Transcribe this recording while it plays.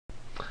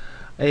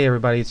Hey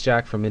everybody, it's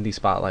Jack from Indie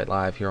Spotlight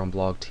Live here on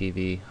Blog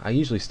TV. I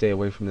usually stay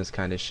away from this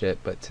kind of shit,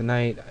 but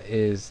tonight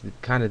is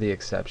kind of the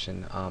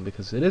exception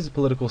because it is a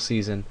political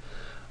season.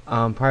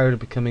 Prior to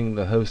becoming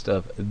the host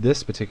of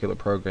this particular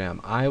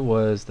program, I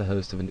was the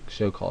host of a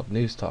show called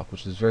News Talk,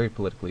 which is very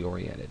politically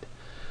oriented.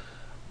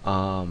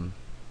 Um,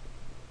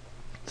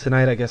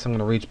 Tonight, I guess I'm going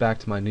to reach back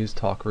to my News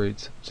Talk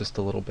roots just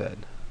a little bit.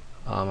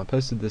 I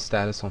posted this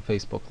status on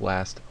Facebook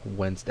last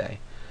Wednesday,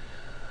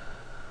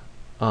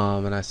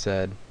 and I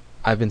said,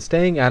 I've been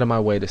staying out of my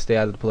way to stay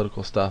out of the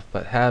political stuff,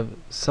 but have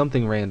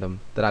something random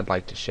that I'd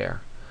like to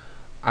share.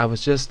 I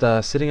was just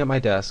sitting at my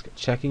desk,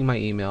 checking my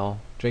email,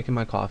 drinking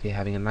my coffee,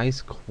 having a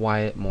nice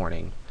quiet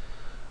morning,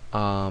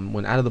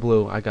 when out of the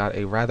blue I got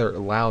a rather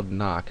loud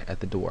knock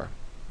at the door.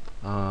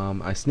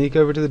 I sneak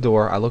over to the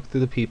door, I look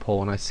through the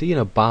peephole, and I see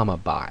an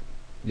Obama bot.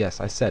 Yes,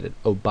 I said it,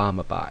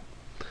 Obama bot.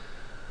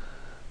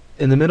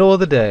 In the middle of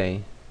the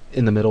day,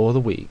 in the middle of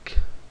the week.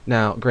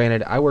 Now,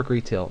 granted, I work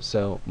retail,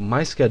 so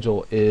my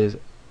schedule is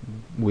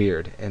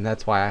weird, and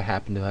that's why I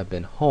happen to have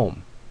been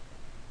home.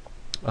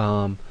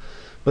 But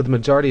the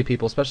majority of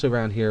people, especially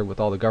around here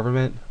with all the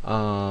government,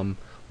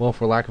 well,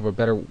 for lack of a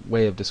better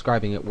way of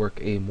describing it, work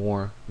a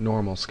more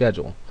normal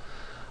schedule.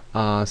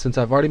 Since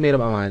I've already made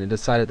up my mind and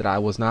decided that I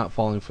was not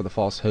falling for the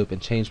false hope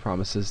and change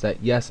promises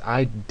that, yes,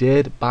 I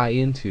did buy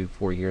into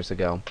 4 years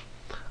ago,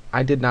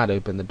 I did not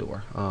open the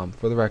door.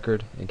 For the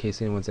record, in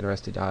case anyone's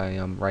interested, I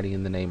am writing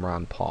in the name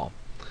Ron Paul.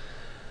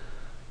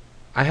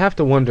 I have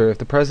to wonder if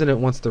the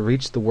president wants to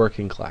reach the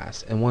working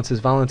class and wants his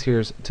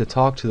volunteers to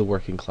talk to the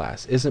working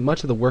class. Isn't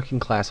much of the working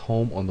class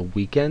home on the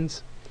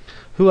weekends?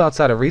 Who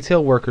outside of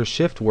retail workers,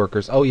 shift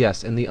workers, oh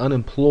yes, and the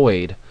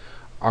unemployed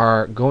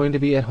are going to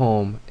be at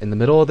home in the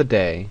middle of the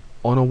day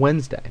on a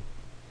Wednesday?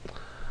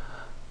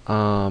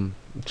 I'm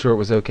sure it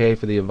was okay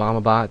for the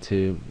Obama bot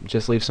to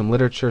just leave some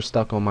literature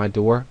stuck on my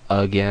door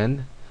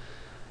again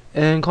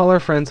and call our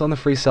friends on the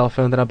free cell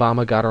phone that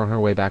Obama got her on her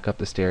way back up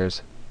the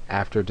stairs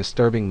after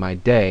disturbing my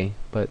day,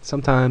 but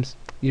sometimes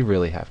you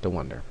really have to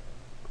wonder.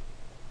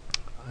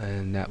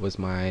 And that was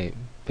my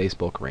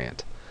Facebook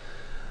rant.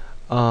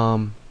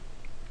 Not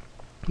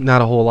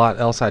a whole lot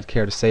else I'd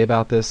care to say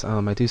about this.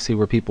 I do see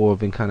where people have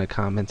been kind of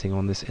commenting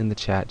on this in the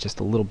chat just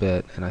a little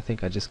bit, and I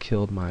think I just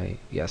killed my...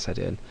 Yes, I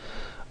did.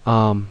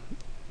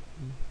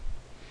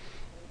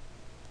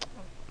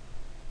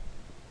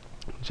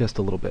 Just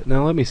a little bit.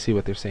 Now let me see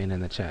what they're saying in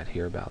the chat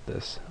here about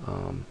this.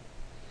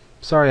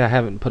 Sorry I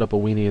haven't put up a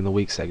Weenie in the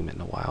Week segment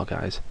in a while,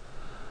 guys.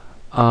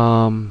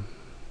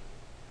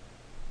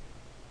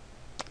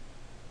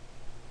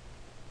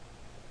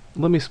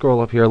 Let me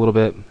scroll up here a little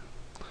bit.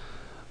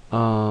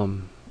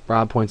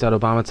 Rob points out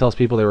Obama tells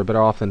people they were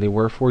better off than they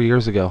were 4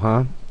 years ago,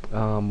 huh?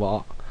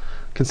 Well,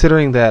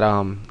 considering that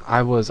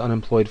I was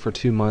unemployed for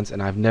 2 months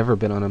and I've never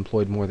been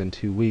unemployed more than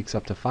 2 weeks,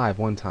 up to 5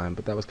 one time,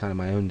 but that was kind of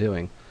my own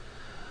doing.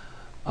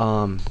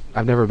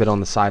 I've never been on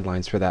the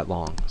sidelines for that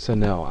long, so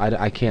no,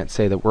 I can't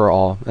say that we're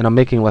all, and I'm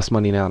making less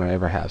money now than I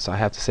ever have, so I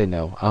have to say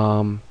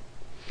no.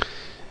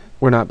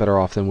 We're not better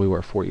off than we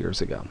were 4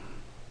 years ago.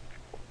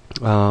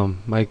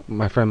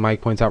 My friend Mike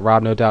points out,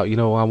 Rob, no doubt, you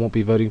know I won't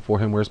be voting for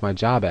him, where's my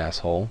job,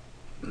 asshole?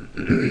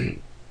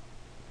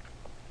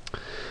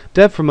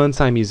 Deb from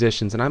Unsigned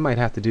Musicians, and I might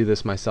have to do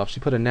this myself,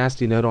 she put a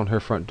nasty note on her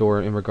front door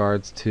in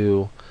regards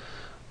to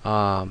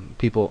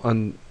people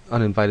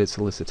uninvited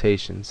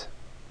solicitations.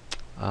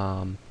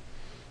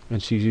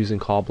 And she's using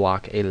call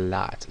block a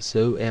lot.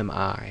 So am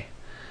I.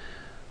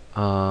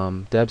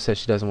 Deb says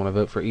she doesn't want to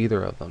vote for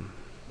either of them.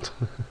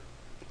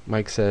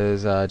 Mike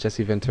says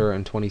Jesse Ventura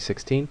in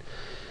 2016.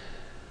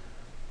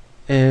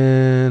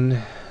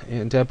 And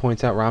Deb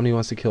points out Romney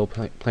wants to kill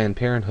Planned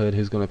Parenthood.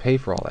 Who's going to pay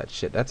for all that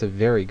shit? That's a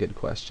very good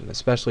question,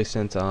 especially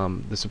since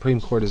the Supreme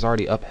Court has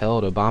already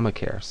upheld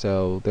Obamacare.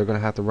 So they're going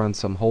to have to run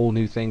some whole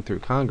new thing through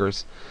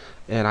Congress.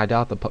 And I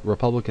doubt the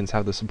Republicans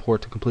have the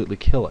support to completely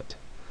kill it.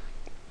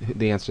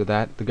 The answer to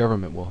that, the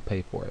government will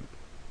pay for it.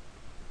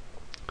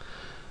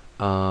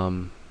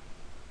 And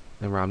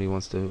Romney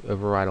wants to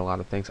override a lot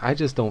of things. I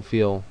just don't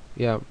feel...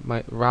 Yeah,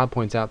 Rob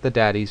points out the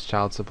daddy's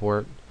child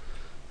support.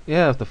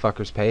 Yeah, if the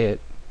fuckers pay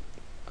it.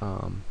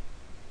 Hell,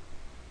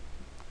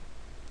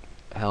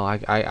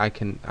 I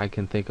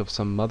can think of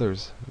some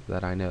mothers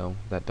that I know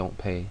that don't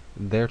pay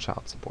their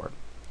child support.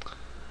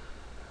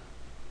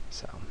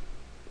 So,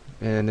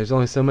 and there's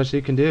only so much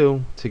you can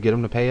do to get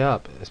them to pay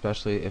up,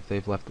 especially if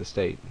they've left the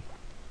state.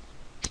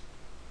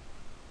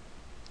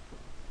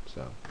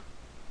 So,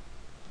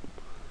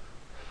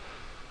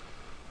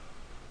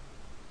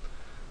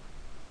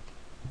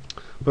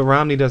 but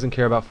Romney doesn't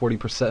care about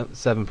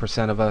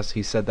 47% of us.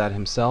 He said that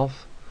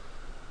himself.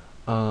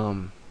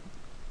 I'm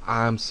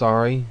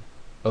sorry.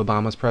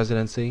 Obama's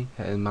presidency,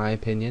 in my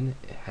opinion,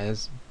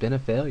 has been a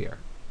failure.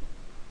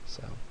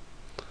 So,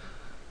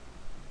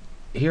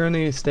 here in the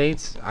United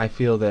States, I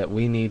feel that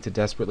we need to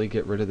desperately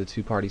get rid of the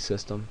two-party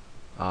system.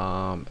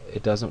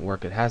 It doesn't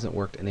work. It hasn't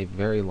worked in a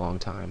very long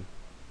time.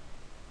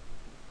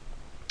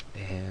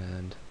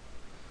 And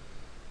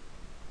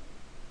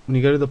when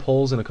you go to the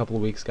polls in a couple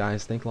of weeks,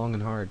 guys, think long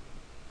and hard.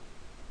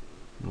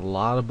 A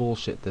lot of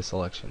bullshit this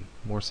election,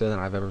 more so than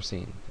I've ever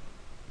seen.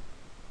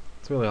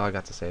 That's really all I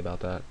got to say about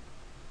that.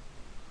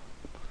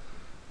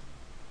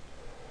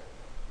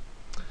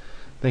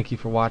 Thank you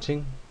for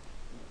watching.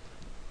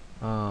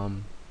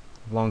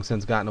 I've long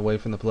since gotten away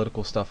from the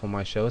political stuff on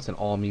my show. It's an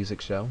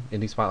all-music show.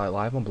 Indie Spotlight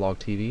Live on Blog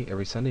TV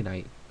every Sunday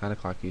night, 9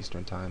 o'clock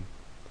Eastern Time.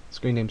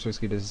 Screen name's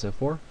Risky Business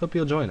 04. Hope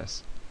you'll join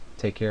us.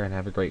 Take care and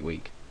have a great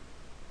week.